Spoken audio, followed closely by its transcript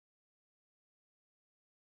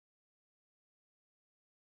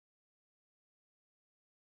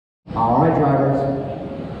All right, drivers,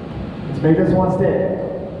 let's make this one stick.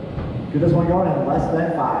 Get this one going in less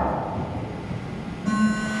than 5.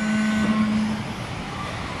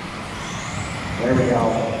 There we go.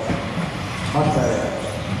 Much better.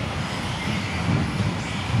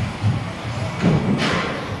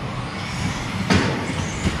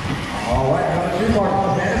 All right, number 2 car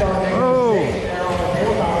comes Vanderbilt. Oh! There on the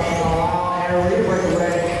tabletop. It's going to allow Andrew Lee to break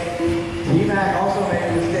away. T-Mac also made a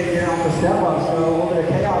mistake here on the step up, so a little bit of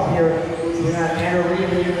chaos here. We got Andrew Lee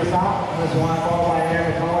leading us out. This one followed by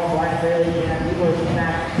Aaron McCollum, Brian Bailey, Dan Ebler,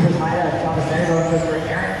 T-Mac, Chris Hyda, Thomas Vanderbilt, Christopher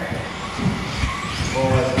Aaron.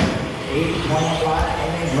 For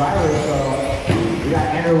 8.5 drivers, so we got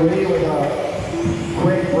Andrew Lee with a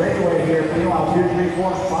quick breakaway here. Meanwhile, 2, 3,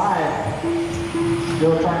 4, 5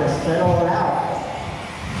 still trying to settle it out.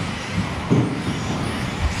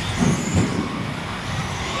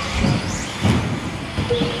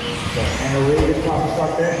 So Andrew Lee just across the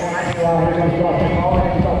start finish line. Meanwhile, here comes Justin Mullen.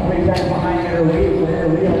 He's about 3 seconds behind Andrew Lee. So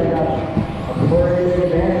Andrew Lee only got a pretty big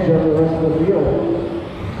advantage over the rest of the field.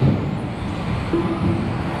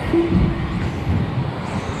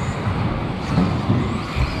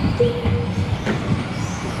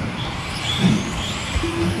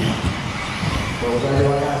 So with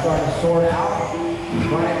everyone now starting to sort out,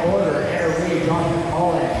 running order, Andrew Lee, Jonathan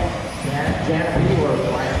Mullen, Janet Ebler,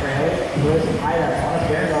 Brian Bailey, Chris Hyda, Thomas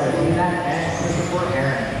Vanderbilt, T-Mac, and Christopher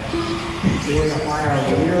Aaron. So we're going to find our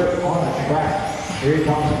leader on the track. Here he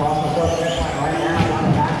comes across the start finish line right now on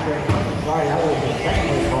the back straight. Sorry, that was the second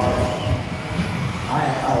place car. I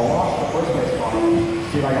lost the first place car. Let's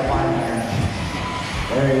see if I can find him here.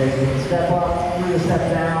 There he is. He can step up, through the step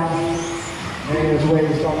down. Making his way to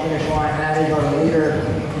the start finish line. That is our leader.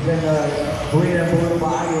 He's in the green and blue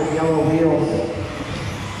body with yellow wheels.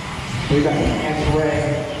 We got the X-Ray,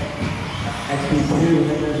 XP2,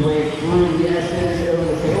 making his way through the S's over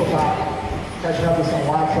the tabletop. Catching up with some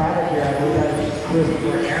wild traffic here. I believe that is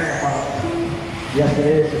Christopher Aaron. Yes, it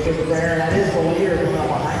is. So Christopher Aaron, that is the leader coming up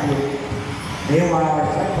behind you. Meanwhile, our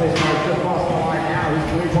second place car is just lost the line now. He's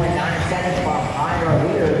 3.9 seconds behind our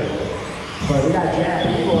leader. But we got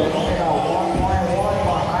Janet Ebler only about 1.1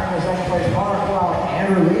 behind the second place car. Well,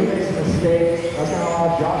 Andrew Lee makes a mistake. That's going to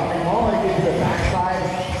allow Josh McMullen to get to the backside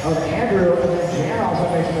of Andrew. And then Jan also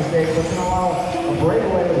makes a mistake. So it's going to allow a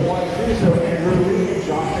breakaway with 1 and 2. So Andrew Lee and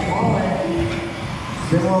Josh McMullen,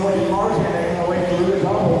 similar way to cars here, making their way through the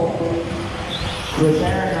double. Chris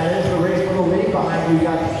Aaron, that is the race for the lead behind you. You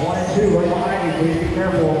got 1 and 2 right behind you. Please be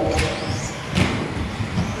careful.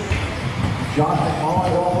 Josh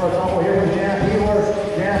McMullen going for a double here with Janet Ebler.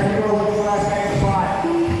 Janet Ebler looking for that second spot.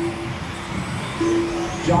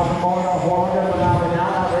 Josh McMullen off 100, but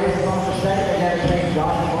now that race is on for second again between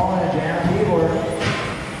Josh McMullen and Janet Ebler.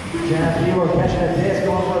 Janet Ebler catching a disc,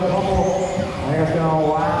 going for a double. I think it's going to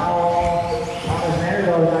allow Thomas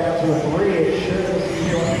Vanderbilt back up to a 3. It should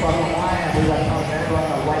be on the front line. I believe that's Thomas Vanderbilt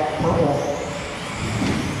on the light purple.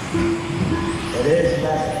 It is.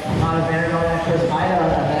 That's Thomas Vanderbilt and Chris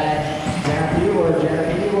Hyda. And then Janet Ebler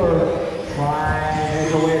trying to make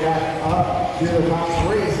her way back up to the top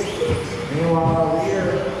 3. Meanwhile, our leader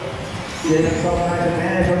getting himself a nice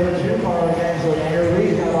advantage over the 2 car again. So Andrew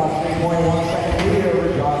Lee's got about 3.1 second lead over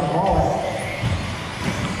Josh McMullen.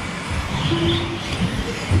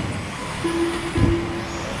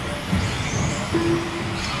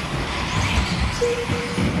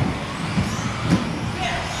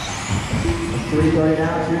 It's 3:30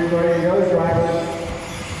 now, 2:30 to go, drivers.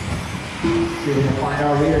 See if we can find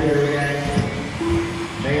our leader here again.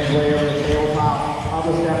 Making his way over the tabletop, up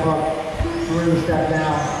the step up, through the step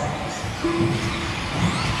down.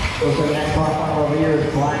 Looks like the next car find our leader is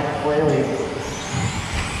Brian Bailey.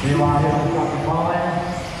 Meanwhile, here comes Dr. Mullen.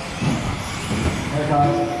 Here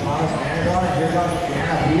comes Thomas Vanderbilt, and here comes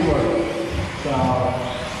Janet Ebler. So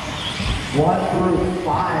 1 through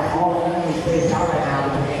 5, all evenly spaced out right now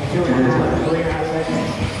between 2.5 and 3.5 seconds,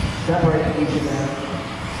 separating each of them.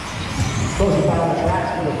 Close to on the tracks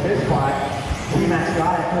for the 5th spot. T-Mac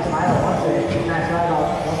Scott and Chris Hyla once again. T-Mac Scott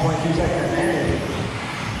about 1.2 second advantage.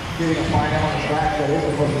 See if we can find out on the track that is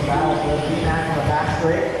the closest battle. So there's T-Mac on the back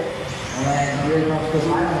straight. And then here comes Chris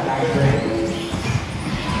Hyla on the back straight.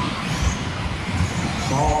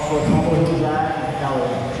 Small for a couple of that. And that was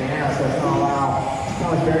Janice. That's going to allow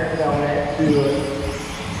Thomas Vanderbilt to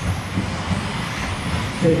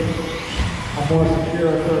take a more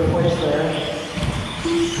secure 3rd place there.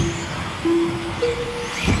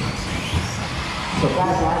 So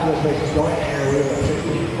fast line of this race is going to Andrew Lee at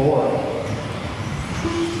 16.4.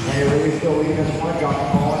 Andrew Lee still leading this one. Josh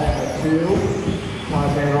McMullen at the 2.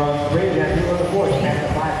 Thomas Vanderbilt at 3. Janet Ebler at the 4. Janet at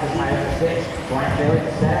the 5. Chris Hyde at the 6. Brian Bailey at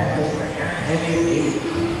the 7. Christopher Aaron at the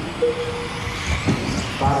 8.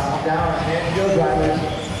 come down and field drivers.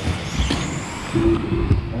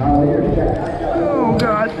 And our leaders check out. Oh,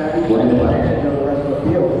 God. The rest of the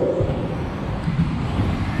field.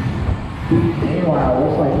 Meanwhile, it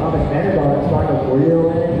looks like Thomas Vanderbilt is starting to wheel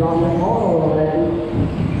in and drop him home a little bit.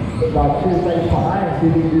 About 2 seconds behind, see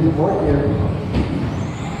if he can do some work here.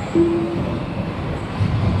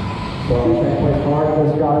 So, second place car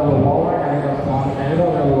just got over the wall line. I think that's Thomas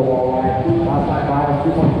Vanderbilt over the wall line. Last time by was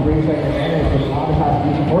 2.3 seconds advantage, but Thomas has to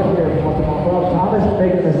do some work here if he wants to come up. Thomas is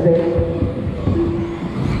making a mistake.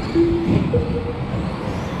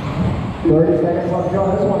 30 seconds left to go on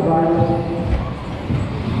this one, drivers.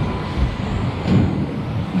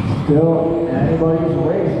 Still anybody's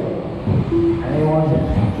race. Anyone's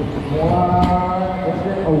just one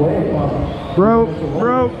instant away from Bro.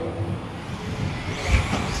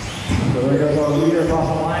 So there goes our leader across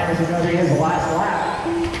the line. This is going to be his last lap.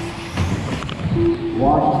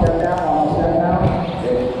 Watch him step down,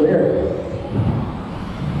 it's clear.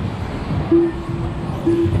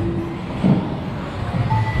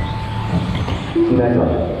 Team back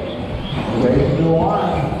up. Race to the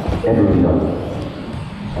line. Andrew done.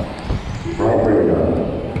 Ryan Freeman done.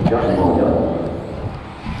 Josh Small done.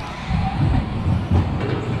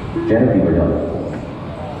 Janet Beaver done.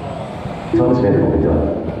 Thomas Vanderbilt done.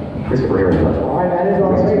 Christopher Aaron done. All right, that is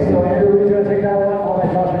our race. So Andrew